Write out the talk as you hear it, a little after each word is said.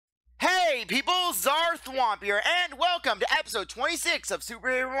Hey people, CzarThwomp here, and welcome to episode 26 of Super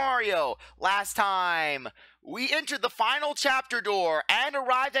Hero Mario. Last time, we entered the final chapter door and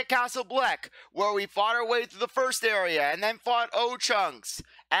arrived at Castle Bleck, where we fought our way through the first area, and then fought O-Chunks.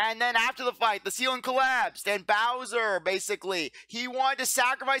 And then after the fight, the ceiling collapsed, and Bowser, basically, he wanted to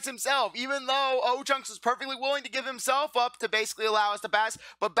sacrifice himself, even though O-Chunks was perfectly willing to give himself up to basically allow us to pass.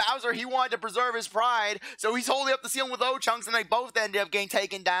 But Bowser, he wanted to preserve his pride, so he's holding up the ceiling with O-Chunks, and they both ended up getting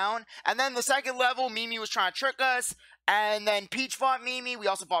taken down. And then the second level, Mimi was trying to trick us, and then Peach fought Mimi, we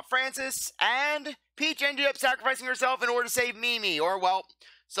also fought Francis, and Peach ended up sacrificing herself in order to save Mimi, or, well,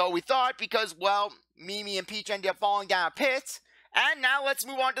 so we thought, because, well, Mimi and Peach ended up falling down a pit. And now let's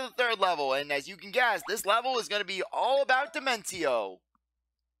move on to the third level, and as you can guess, this level is going to be all about Dimentio.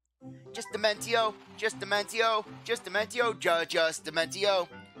 Just Dimentio, just Dimentio, just Dimentio, just Dimentio.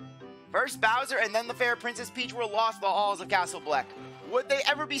 First Bowser and then the fair Princess Peach were lost in the halls of Castle Bleck. Would they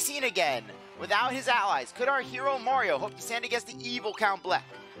ever be seen again? Without his allies, could our hero Mario hope to stand against the evil Count Bleck?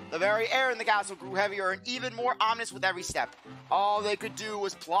 The very air in the castle grew heavier and even more ominous with every step. All they could do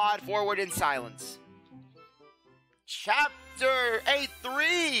was plod forward in silence. Chapter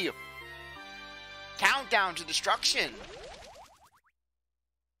 8-3 Countdown to Destruction.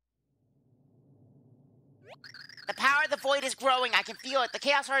 The power of the void is growing. I can feel it. The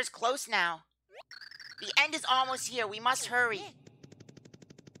Chaos Heart is close now. The end is almost here. We must hurry.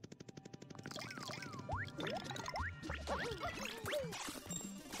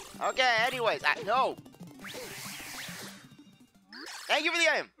 Okay, anyways, no. Thank you for the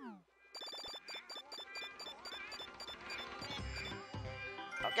aim.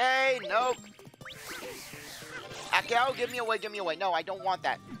 Okay, nope. Akio, give me away, give me away. No, I don't want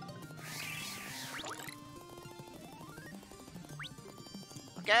that.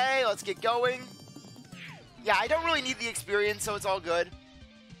 Okay, let's get going. Yeah, I don't really need the experience, so it's all good.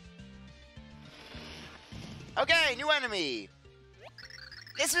 Okay, new enemy.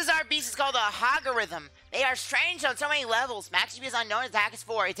 This bizarre beast is called a Hogarithm. They are strange on so many levels. Max HP is unknown, attack is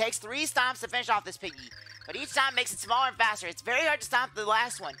 4. It takes 3 stomps to finish off this piggy. But each stomp makes it smaller and faster. It's very hard to stomp the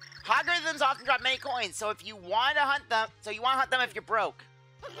last one. Hogarithms often drop many coins, so if you want to hunt them, if you're broke.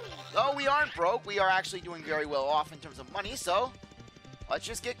 Though we aren't broke, we are actually doing very well off in terms of money, so let's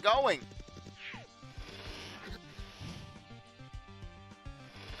just get going.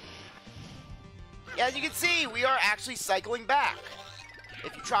 Yeah, as you can see, we are actually cycling back.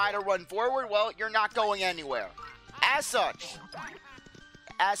 If you try to run forward, well, you're not going anywhere. As such,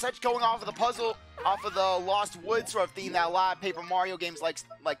 going off of the puzzle, off of the Lost Woods sort of theme that a lot of Paper Mario games like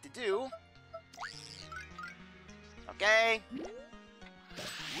to do. Okay.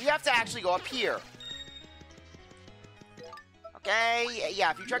 We have to actually go up here. Okay, yeah,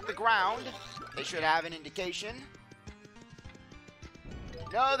 if you check the ground, they should have an indication.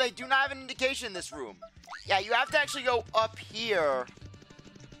 No, they do not have an indication in this room. Yeah, you have to actually go up here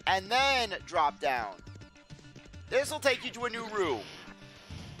and then drop down. This will take you to a new room.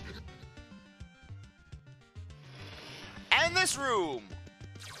 And this room,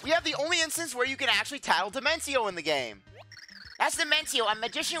 we have the only instance where you can actually tattle Dimentio in the game. That's Dimentio, a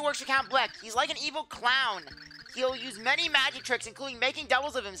magician who works for Count Bleck. He's like an evil clown. He'll use many magic tricks, including making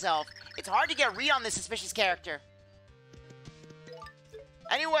doubles of himself. It's hard to get a read on this suspicious character.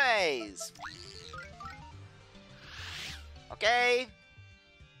 Anyways. Okay.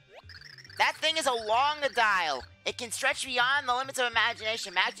 That thing is a long dial. It can stretch beyond the limits of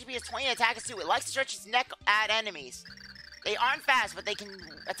imagination. Max HP is 20 and attack is 2. It likes to stretch its neck at enemies. They aren't fast, but they can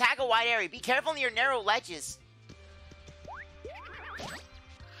attack a wide area. Be careful near narrow ledges.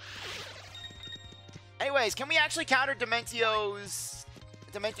 Anyways, can we actually counter Dimentio's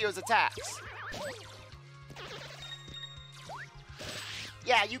attacks?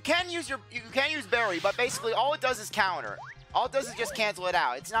 Yeah, you can use Berry, but basically all it does is counter. All it does is just cancel it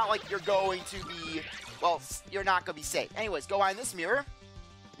out. It's not like you're going to be, well, you're not going to be safe. Anyways, go behind this mirror.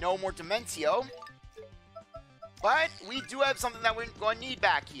 No more Dimentio. But we do have something that we're going to need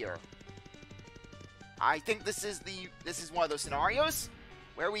back here. I think this is one of those scenarios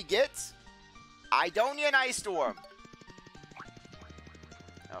where we get Idonian Ice Storm.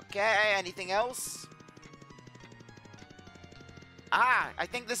 Okay, anything else? Ah, I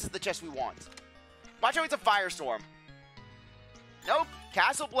think this is the chest we want. Watch out, it's a Firestorm. Nope,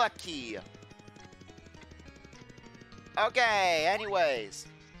 Castle Bleck key. Okay, anyways.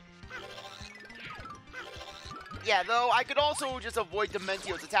 Yeah, though, I could also just avoid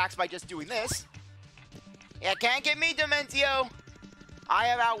Dimentio's attacks by just doing this. Yeah, can't get me, Dimentio. I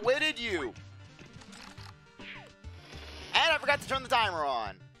have outwitted you. And I forgot to turn the timer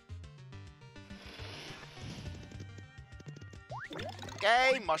on.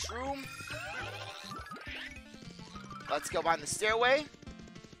 Okay, mushroom. Let's go behind the stairway.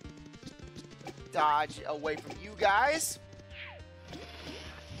 Dodge away from you guys.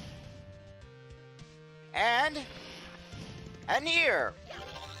 And here.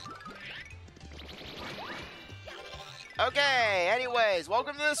 Okay, anyways,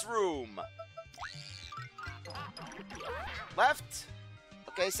 welcome to this room. Left.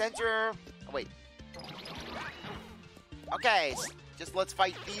 Okay, center. Oh, wait. Okay, just let's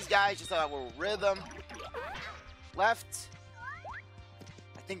fight these guys just so that we're rid of them. Left.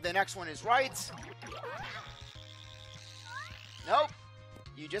 I think the next one is right. Nope.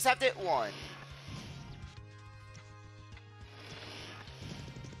 You just have to hit one.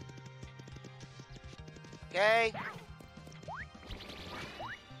 Okay.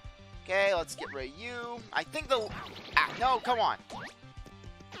 Okay, let's get rid of you. I think the... Ah, no, come on.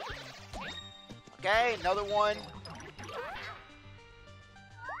 Okay, another one.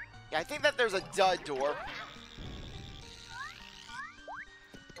 Yeah, I think that there's a dud door.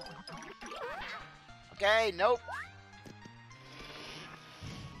 Okay, nope.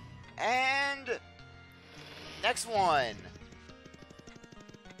 And... next one.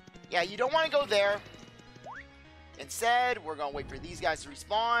 Yeah, you don't want to go there. Instead, we're going to wait for these guys to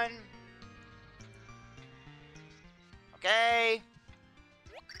respawn. Okay.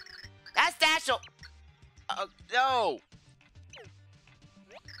 That's Dashel. No.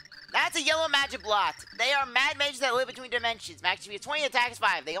 That's a yellow magic blot. They are mad mages that live between dimensions. Max HP is 20, attack is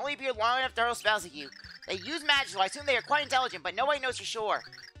 5. They only appear long enough to hurl spells at you. They use magic, so I assume they are quite intelligent, but nobody knows for sure.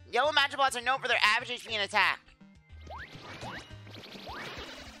 Yellow magic blots are known for their average HP and attack.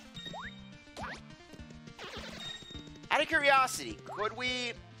 Out of curiosity, could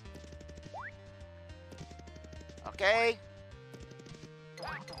we... Okay.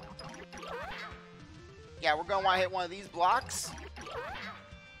 Yeah, we're going to want to hit one of these blocks.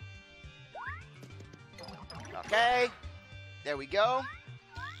 Okay. There we go.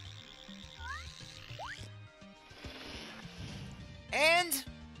 And...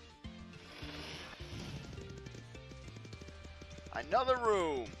 another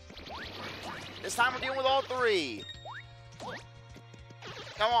room. This time we're dealing with all three.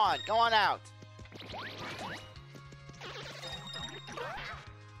 Come on out.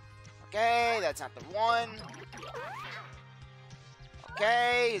 Okay, that's not the one.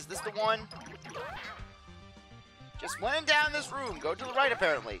 Okay, is this the one? Just went down this room. Go to the right,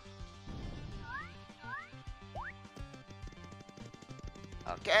 apparently.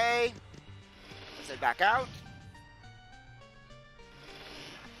 Okay. Let's head back out.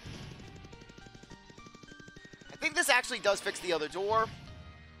 I think this actually does fix the other door.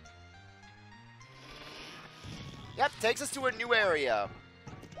 Yep, takes us to a new area.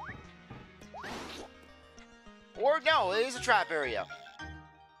 Or no, it is a trap area.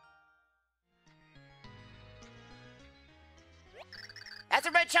 That's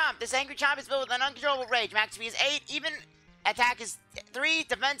a red chomp. This angry chomp is filled with an uncontrollable rage. Max HP is 8. Even attack is 3.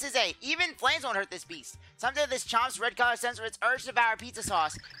 Defense is 8. Even flames won't hurt this beast. Someday this chomp's red color stands for its urge to devour pizza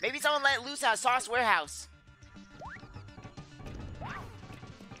sauce. Maybe someone let it loose at a sauce warehouse.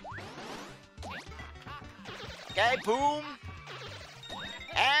 Okay, boom.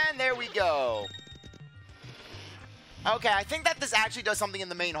 And there we go. Okay, I think that this actually does something in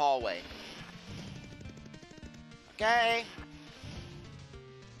the main hallway. Okay.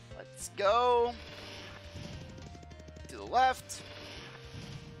 Let's go. To the left.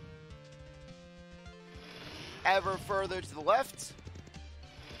 Ever further to the left.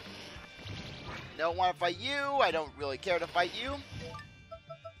 Don't want to fight you. I don't really care to fight you.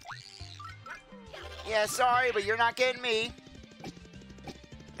 Yeah, sorry, but you're not getting me.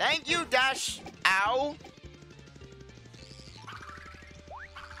 Thank you, Dash. Ow.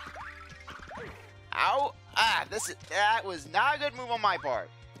 Ow. Ah, that was not a good move on my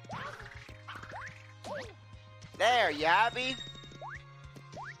part. There, you happy?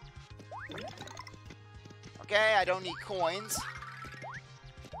 Okay, I don't need coins.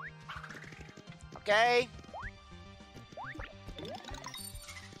 Okay.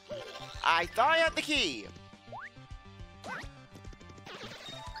 I thought I had the key.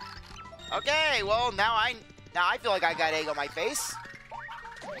 Okay, well, now I feel like I got egg on my face.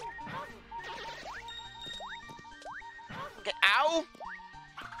 Okay, ow!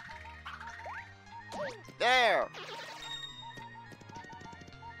 There.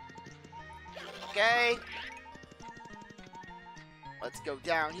 Okay. Let's go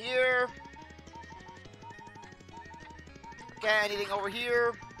down here. Okay, anything over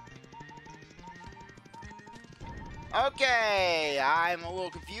here? Okay, I'm a little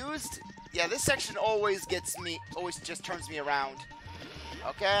confused. Yeah, this section always just turns me around.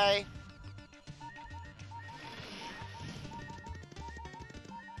 Okay.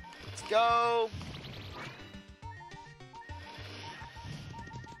 Let's go.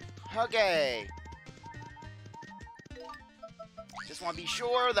 Okay. Just want to be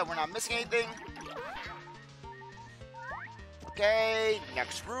sure that we're not missing anything. Okay,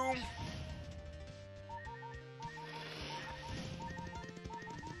 next room.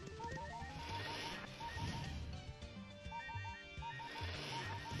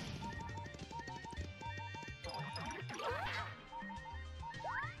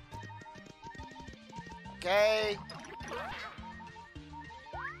 Okay.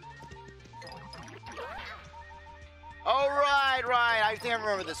 Oh, right. I think I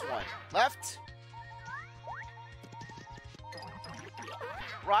remember this one. Left.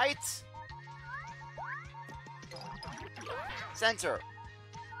 Right. Center.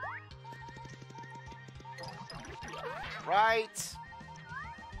 Right.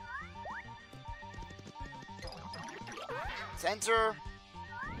 Center.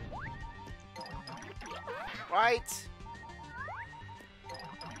 Right.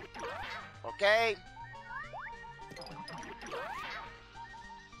 Okay.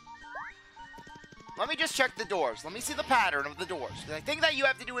 Let me just check the doors. Let me see the pattern of the doors. Because I think that you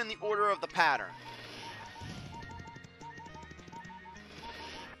have to do it in the order of the pattern.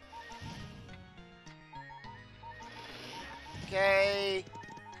 Okay.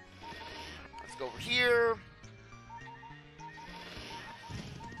 Let's go over here.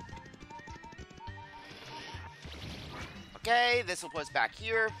 Okay, this will put us back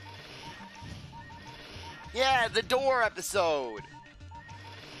here. Yeah, the door episode.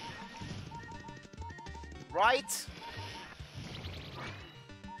 Right.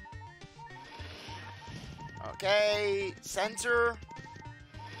 Okay, center.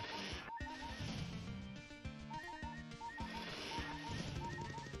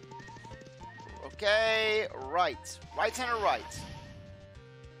 Okay, right. Right, center, right.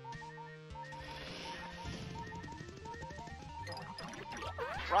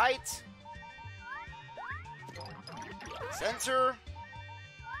 Right. Center.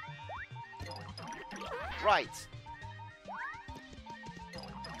 Right.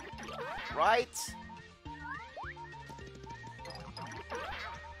 Right.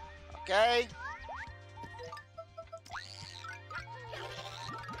 Okay.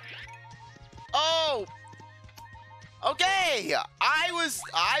 Oh! Okay! I was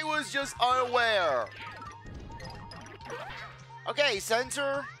just unaware. Okay,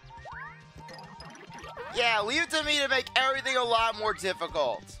 center. Yeah, leave it to me to make everything a lot more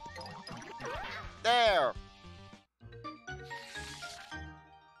difficult. There.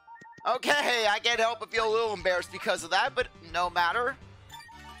 Okay, I can't help but feel a little embarrassed because of that, but no matter.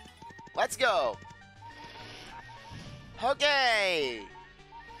 Let's go. Okay.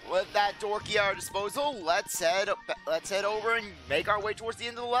 With that door key at our disposal, let's head over and make our way towards the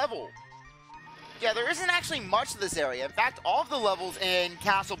end of the level. Yeah, there isn't actually much to this area. In fact, all of the levels in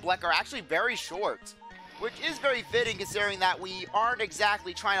Castle Bleck are actually very short, which is very fitting considering that we aren't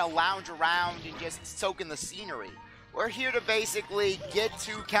exactly trying to lounge around and just soak in the scenery. We're here to basically get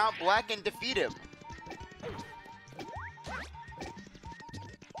to Count Bleck and defeat him.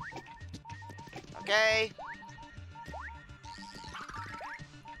 Okay.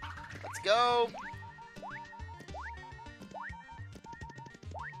 Let's go.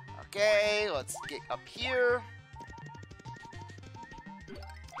 Okay, let's get up here.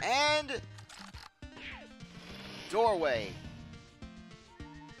 And doorway.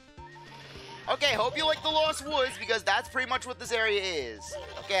 Okay, hope you like the Lost Woods because that's pretty much what this area is.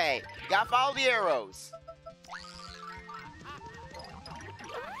 Okay, gotta follow the arrows.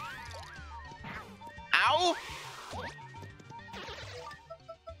 Ow!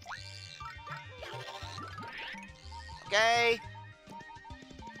 Okay.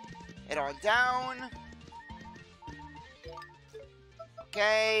 Head on down.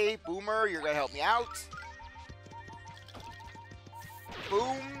 Okay, Boomer, you're gonna help me out.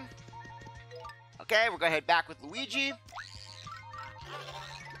 Boom. Okay, we're gonna head back with Luigi.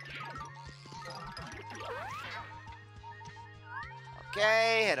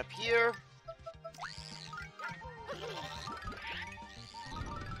 Okay, head up here.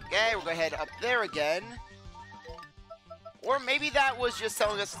 Okay, we're gonna head up there again. Or maybe that was just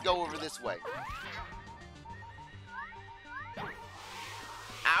telling us to go over this way.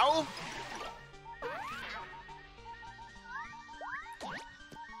 Ow!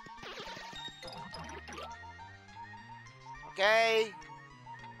 Okay.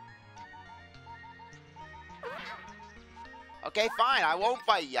 Okay, fine. I won't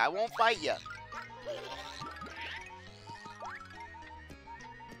fight you. I won't fight you.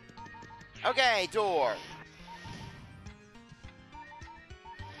 Okay, door.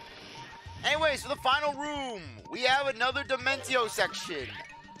 Anyways, for the final room, we have another Dimentio section.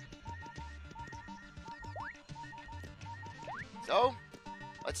 So,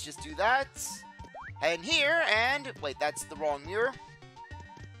 let's just do that. Head in here, and... Wait, that's the wrong mirror.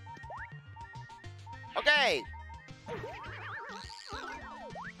 Okay.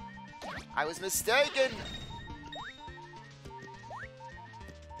 I was mistaken.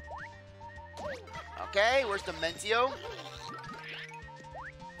 Okay, where's Dimentio?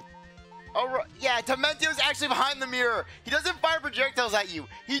 Oh, yeah, Dimentio's actually behind the mirror. He doesn't fire projectiles at you.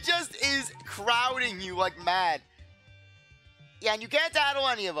 He just is crowding you like mad. Yeah, and you can't tattle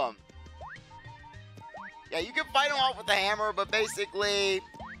any of them. Yeah, you can fight them off with the hammer, but basically,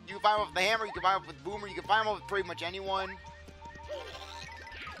 you can fight them off with the hammer, you can fight them off with Boomer, you can fight them off with pretty much anyone.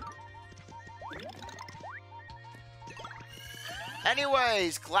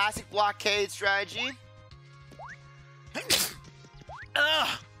 Anyways, classic blockade strategy.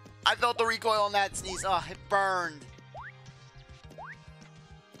 Ugh! I felt the recoil on that sneeze. Ugh, it burned.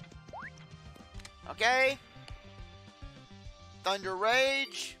 Okay. Thunder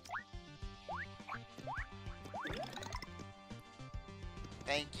Rage.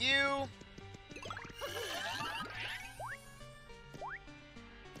 Thank you.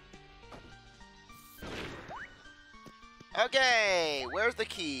 Okay, where's the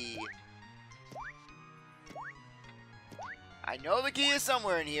key? I know the key is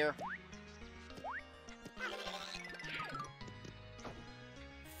somewhere in here.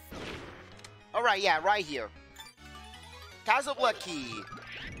 Alright, yeah, right here. Castle Bleck key.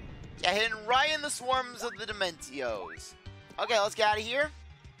 Yeah, hidden right in the swarms of the Dimentios. Okay, let's get out of here.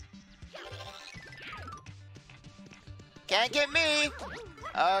 Can't get me.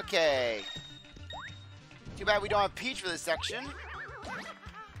 Okay. Too bad we don't have Peach for this section.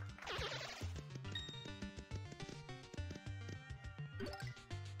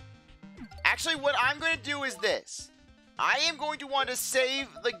 Actually, what I'm going to do is this. I am going to want to save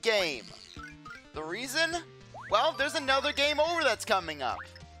the game. The reason? Well, there's another game over that's coming up.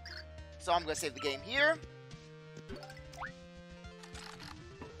 So I'm going to save the game here.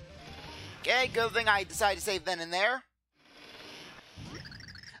 Okay, good thing I decided to save then and there.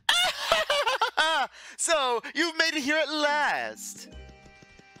 So, you've made it here at last.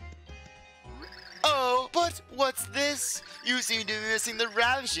 Oh, but what's this? You seem to be missing the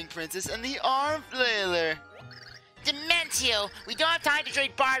Ravishing Princess and the Arm Flailer. Dimentio, we don't have time to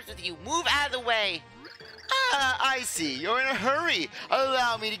trade barbs with you. Move out of the way. Ah, I see. You're in a hurry.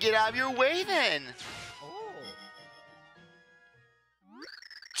 Allow me to get out of your way then.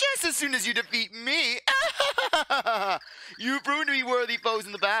 Just as soon as you defeat me. You've proven to be worthy foes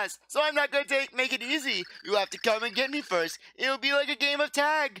in the past, so I'm not going to make it easy. You have to come and get me first. It'll be like a game of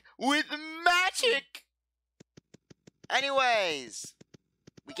tag with magic. Anyways,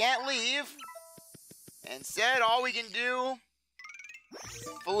 we can't leave. Instead, all we can do...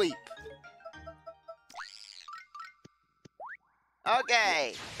 Fleep.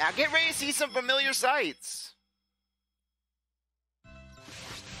 Okay, now get ready to see some familiar sights.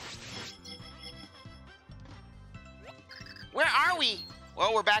 Where are we?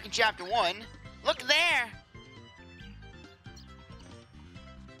 Well, we're back in Chapter 1. Look there.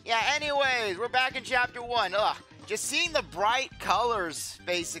 Yeah, anyways, we're back in Chapter 1. Ugh, just seeing the bright colors,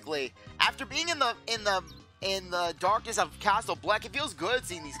 basically. After being in the darkness of Castle Bleck, it feels good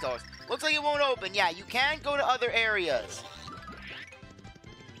seeing these colors. Looks like it won't open. Yeah, you can go to other areas.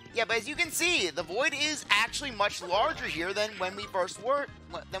 Yeah, but as you can see, the void is actually much larger here than when we first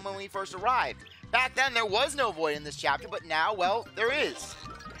arrived. Back then, there was no void in this chapter, but now, well, there is.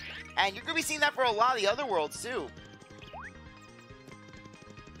 And you're going to be seeing that for a lot of the other worlds, too.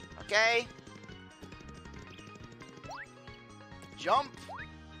 Okay. Jump.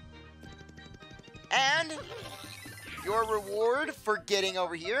 And your reward for getting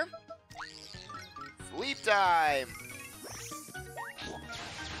over here. Fleep time.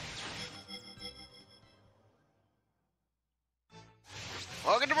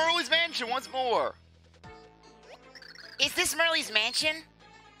 Welcome to Merly's Mansion once more. Is this Merly's mansion?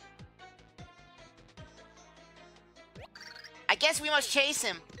 I guess we must chase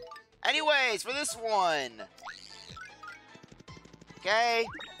him. Anyways, for this one. Okay.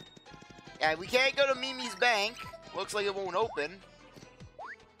 Yeah, we can't go to Mimi's bank. Looks like it won't open.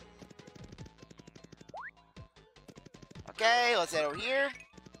 Okay, let's head over here.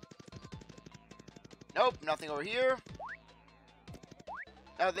 Nope, nothing over here.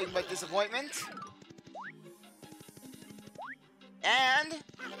 Nothing but disappointment. And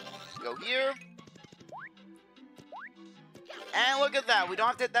go here. And look at that. We don't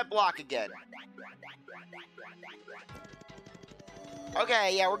have to hit that block again.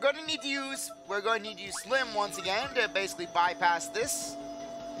 Okay, yeah, we're going to need to use Slim once again to basically bypass this.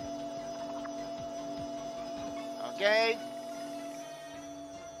 Okay.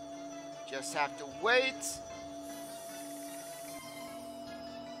 Just have to wait.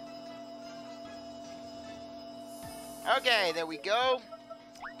 Okay, there we go.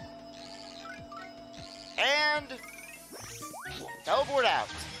 And teleport out.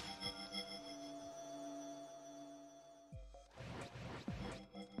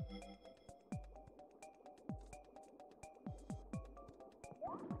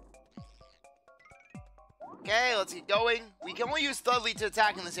 Okay, let's get going. We can only use Thudley to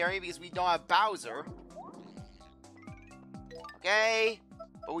attack in this area because we don't have Bowser. Okay.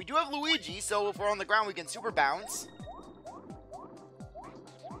 But we do have Luigi, so if we're on the ground, we can super bounce.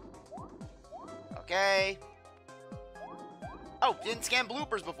 Okay. Oh, didn't scan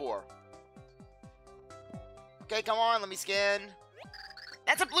bloopers before. Okay, come on, let me scan.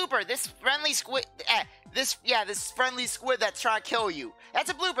 That's a blooper. This friendly squid. This friendly squid that's trying to kill you. That's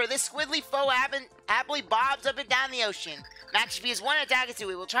a blooper. This squidly foe happily bobs up and down the ocean. Max HP is one attack or two.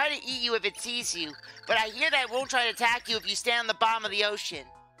 It will try to eat you if it sees you, but I hear that it won't try to attack you if you stand on the bottom of the ocean.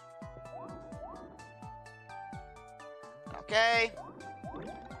 Okay.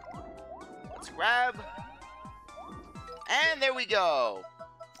 Let's grab. And there we go.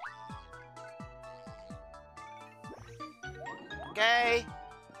 Okay.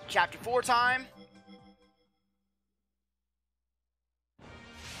 Chapter 4 time.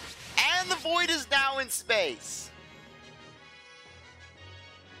 And the void is now in space.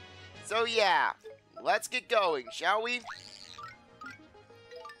 So yeah, let's get going, shall we?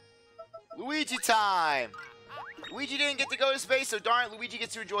 Luigi time. Luigi didn't get to go to space, so darn it, Luigi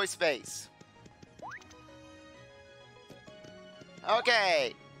gets to enjoy space.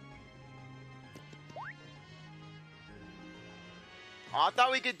 Okay. Oh, I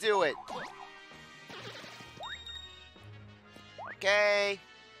thought we could do it. Okay.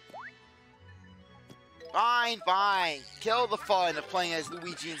 Fine, fine. Kill the fun of playing as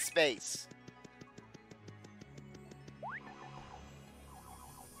Luigi in space.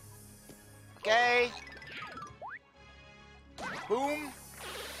 Okay. Boom.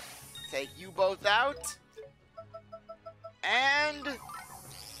 Take you both out. And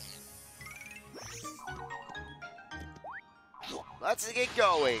let's get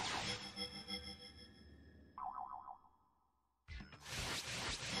going.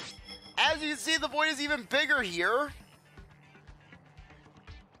 As you can see, the void is even bigger here.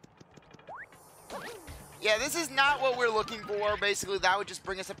 Yeah, this is not what we're looking for. Basically, that would just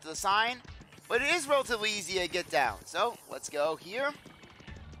bring us up to the sign. But it is relatively easy to get down. So, let's go here.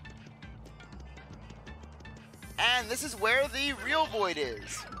 And this is where the real void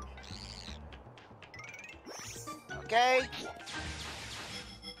is. Okay.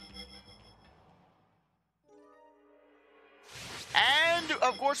 And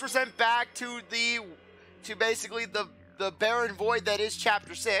of course we're sent back to basically the barren void that is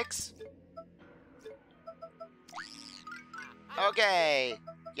chapter 6. Okay.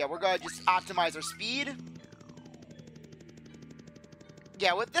 Yeah, we're gonna just optimize our speed.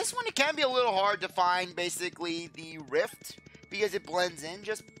 Yeah, with this one it can be a little hard to find basically the rift because it blends in.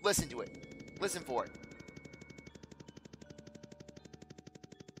 Just listen to it. Listen for it.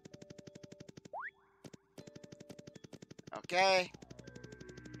 Okay.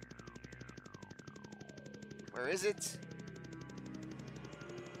 Where is it?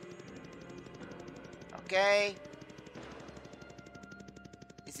 Okay.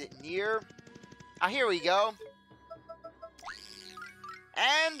 Is it near? Ah, here we go.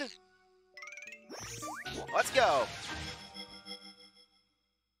 And let's go.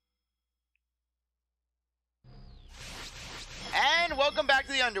 And welcome back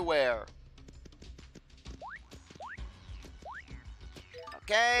to the underwear.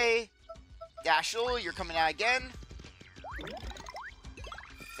 Okay. Dashel, you're coming out again.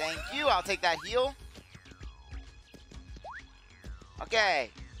 Thank you. I'll take that heal.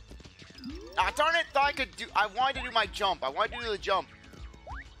 Okay. Ah, darn it. Thought I could do. I wanted to do my jump. I wanted to do the jump.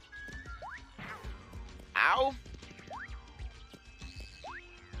 Ow.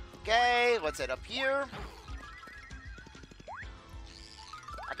 Okay. Let's head up here.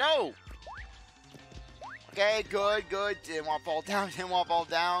 No. Okay, good, good. Didn't want to fall down, didn't want to fall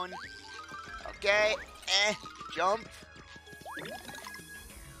down. Okay, jump.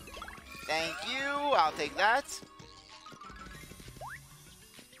 Thank you, I'll take that.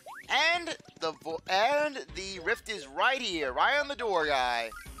 And the rift is right here, right on the door, guy.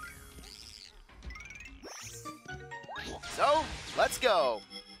 So, let's go.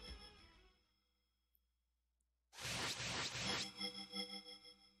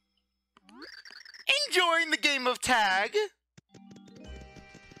 Enjoying the game of tag?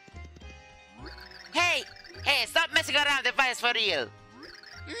 Hey, stop messing around. The fight is for real.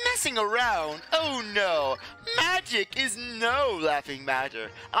 Messing around? Oh no. Magic is no laughing matter.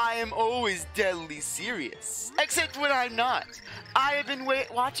 I am always deadly serious. Except when I'm not. I have been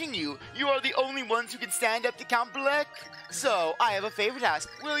watching you. You are the only ones who can stand up to Count Bleck. So, I have a favor to ask.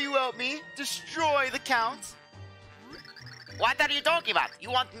 Will you help me destroy the Count? What are you talking about?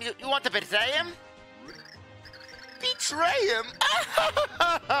 You want to betray him? Betray him?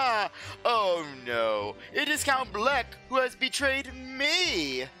 Oh no. It is Count Bleck who has betrayed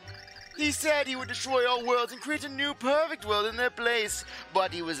me. He said he would destroy all worlds and create a new perfect world in their place.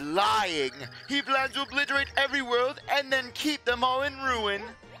 But he was lying. He plans to obliterate every world and then keep them all in ruin.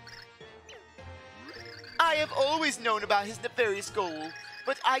 I have always known about his nefarious goal,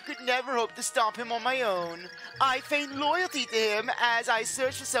 but I could never hope to stop him on my own. I feign loyalty to him as I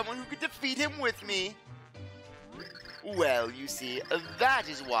search for someone who could defeat him with me. Well, you see, that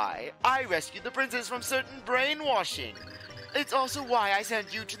is why I rescued the princess from certain brainwashing. It's also why I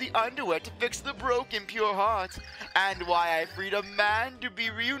sent you to the underworld to fix the broken pure heart, and why I freed a man to be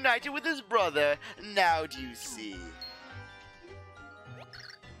reunited with his brother. Now do you see?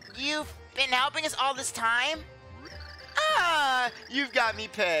 You've been helping us all this time? Ah, you've got me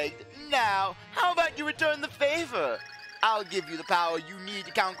pegged. Now, how about you return the favor? I'll give you the power you need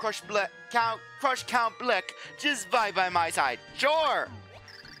to crush Count Bleck just by my side. Sure.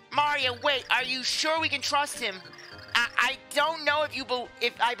 Mario, wait, are you sure we can trust him? I don't know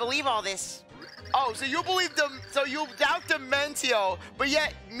if I believe all this. Oh, so you believe so you doubt Dimentio, but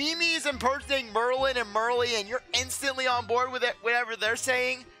yet Mimi is impersonating Merlin and Merly, and you're instantly on board with it, whatever they're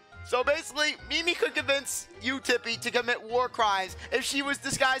saying? So basically, Mimi could convince you, Tippy, to commit war crimes if she was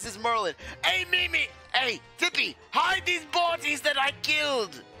disguised as Merlin. Hey, Mimi! Hey, Tippy! Hide these bodies that I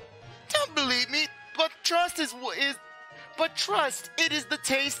killed! Don't believe me, but trust it is the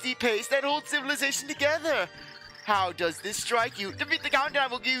tasty paste that holds civilization together. How does this strike you? Defeat the countdown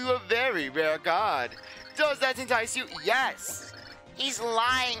will give you a very rare god. Does that entice you? Yes. He's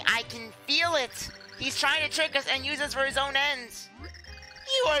lying. I can feel it. He's trying to trick us and use us for his own ends.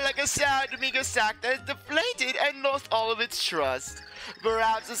 You are like a sad Amiga sack that has deflated and lost all of its trust.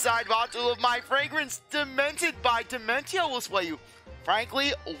 Perhaps a side bottle of my fragrance, Demented by Dimentio, will sway you.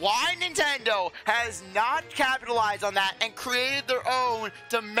 Frankly, why Nintendo has not capitalized on that and created their own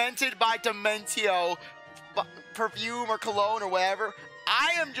Demented by Dimentio perfume or cologne or whatever,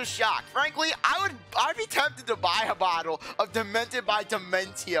 I am just shocked. Frankly, I'd be tempted to buy a bottle of Demented by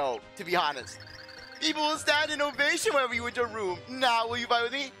Dimentio, to be honest. People will stand in ovation whenever you enter a room. Now, will you buy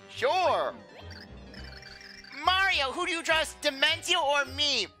with me? Sure. Mario, who do you trust, Dimentio or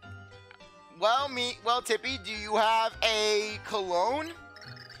me? Well, Tippy, do you have a cologne?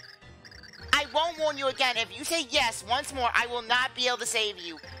 I won't warn you again. If you say yes once more, I will not be able to save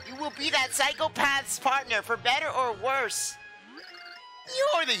you. You will be that psychopath's partner, for better or worse.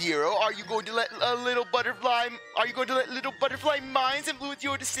 You're the hero. Are you going to let little butterfly minds influence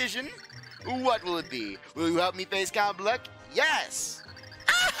your decision? What will it be? Will you help me face Count Bleck? Yes!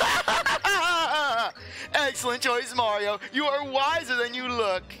 Excellent choice, Mario. You are wiser than you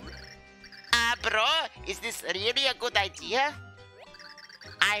look. Bro, is this really a good idea?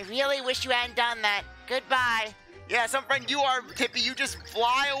 I really wish you hadn't done that. Goodbye. Yeah, some friend, you are, Tippy. You just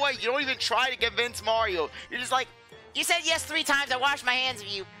fly away. You don't even try to convince Mario. You're just like, you said yes 3 times. I washed my hands of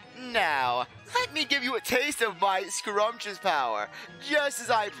you. Now, let me give you a taste of my scrumptious power, just as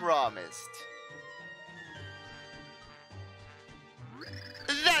I promised.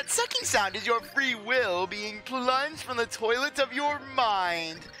 That sucking sound is your free will being plunged from the toilet of your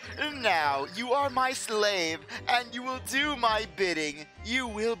mind. Now, you are my slave, and you will do my bidding. You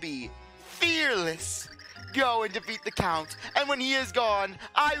will be fearless. Go and defeat the Count, and when he is gone,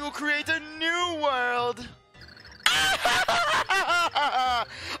 I will create a new world.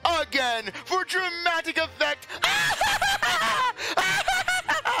 Again, for dramatic effect.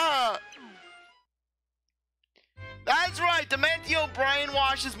 That's right, Dimentio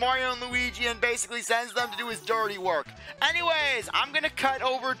brainwashes Mario and Luigi and basically sends them to do his dirty work. Anyways, I'm gonna cut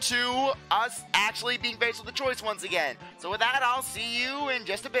over to us actually being faced with the choice once again. So with that, I'll see you in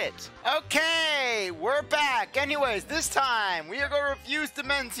just a bit. Okay, we're back. Anyways, this time, we are gonna refuse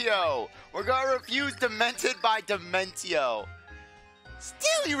Dimentio. We're gonna refuse Demented by Dimentio.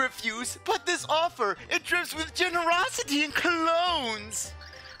 Still you refuse, but this offer, it drips with generosity and clones.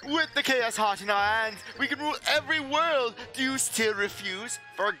 With the Chaos Heart in our hands, we can rule every world. Do you still refuse?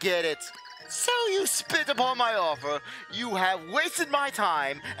 Forget it. So you spit upon my offer. You have wasted my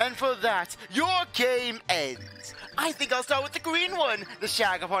time, and for that, your game ends. I think I'll start with the green one. The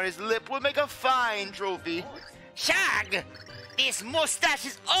shag upon his lip will make a fine trophy. Shag! This mustache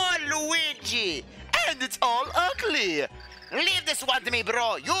is all Luigi! And it's all ugly. Leave this one to me,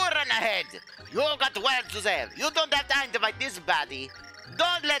 bro. You run ahead. You got work to say. You don't have time to fight this baddie.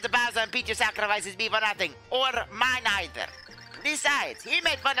 Don't let Bowser and Peach's sacrifices be for nothing. Or mine either. Besides, he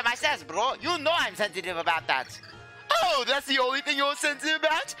made fun of my sass, bro. You know I'm sensitive about that. Oh, that's the only thing you're sensitive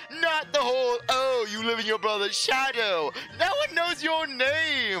about? Not the whole, oh, you live in your brother's shadow. No one knows your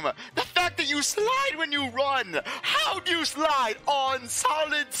name. The fact that you slide when you run. How do you slide on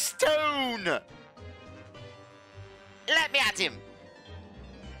solid stone? Let me at him.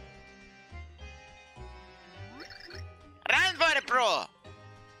 Run for it, bro.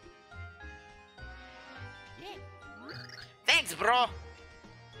 Thanks, bro.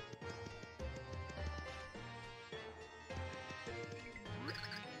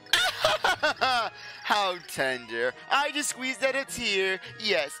 How tender. I just squeezed out a tear.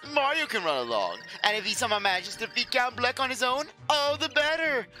 Yes, Mario can run along. And if he somehow manages to defeat Count Bleck on his own, all the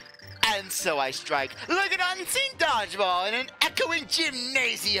better. And so I strike like an unseen dodgeball in an echoing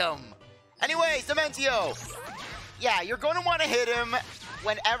gymnasium. Anyways, Dimentio. Yeah, you're going to want to hit him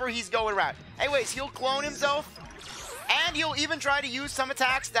whenever he's going around. Anyways, he'll clone himself. And he'll even try to use some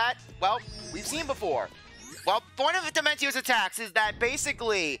attacks that, well, we've seen before. Well, one of Dimentio's attacks is that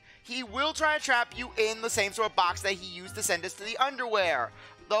basically he will try to trap you in the same sort of box that he used to send us to the underwear.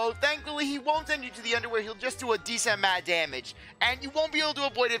 Though, thankfully, he won't send you to the underwear. He'll just do a decent amount of damage. And you won't be able to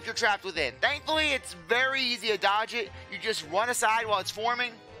avoid it if you're trapped within. Thankfully, it's very easy to dodge it. You just run aside while it's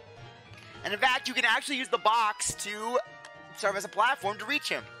forming. And in fact, you can actually use the box to serve as a platform to reach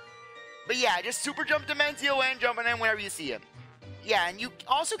him. But yeah, just super jump Dimentio and jumping in whenever you see him. Yeah, and you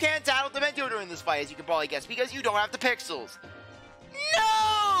also can't tattle Dimentio during this fight, as you can probably guess, because you don't have the pixels.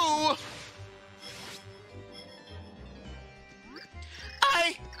 No!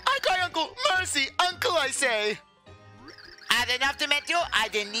 I cry Uncle! Mercy! Uncle, I say! Had enough, Dimentio? I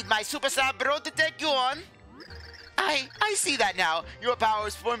didn't need my superstar bro to take you on. I see that now. Your power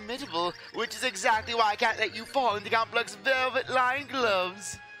is formidable, which is exactly why I can't let you fall into Count Bleck's velvet-lined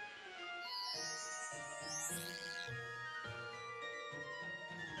gloves.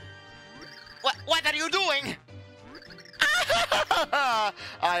 What are you doing?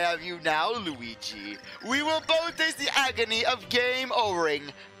 I have you now, Luigi. We will both taste the agony of game overing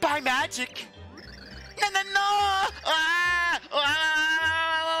by magic. No!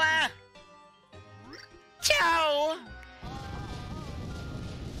 Ciao!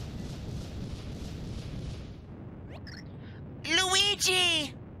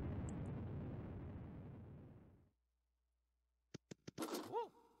 Luigi!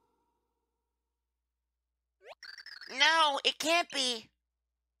 No, it can't be.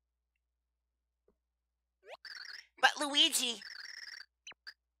 But Luigi...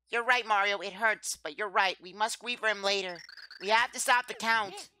 You're right, Mario. It hurts, but you're right. We must grieve for him later. We have to stop the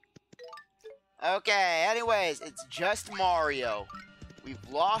count. Okay, anyways, it's just Mario. We've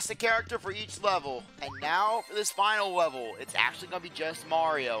lost a character for each level, and now for this final level, it's actually going to be just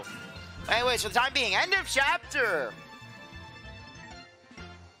Mario. Anyways, for the time being, end of chapter!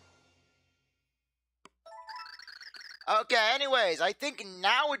 Okay, anyways, I think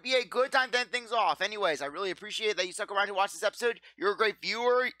now would be a good time to end things off. Anyways, I really appreciate that you stuck around to watch this episode. You're a great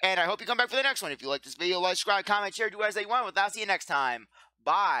viewer, and I hope you come back for the next one. If you like this video, like, subscribe, comment, share, do as you want. I'll see you next time.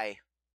 Bye.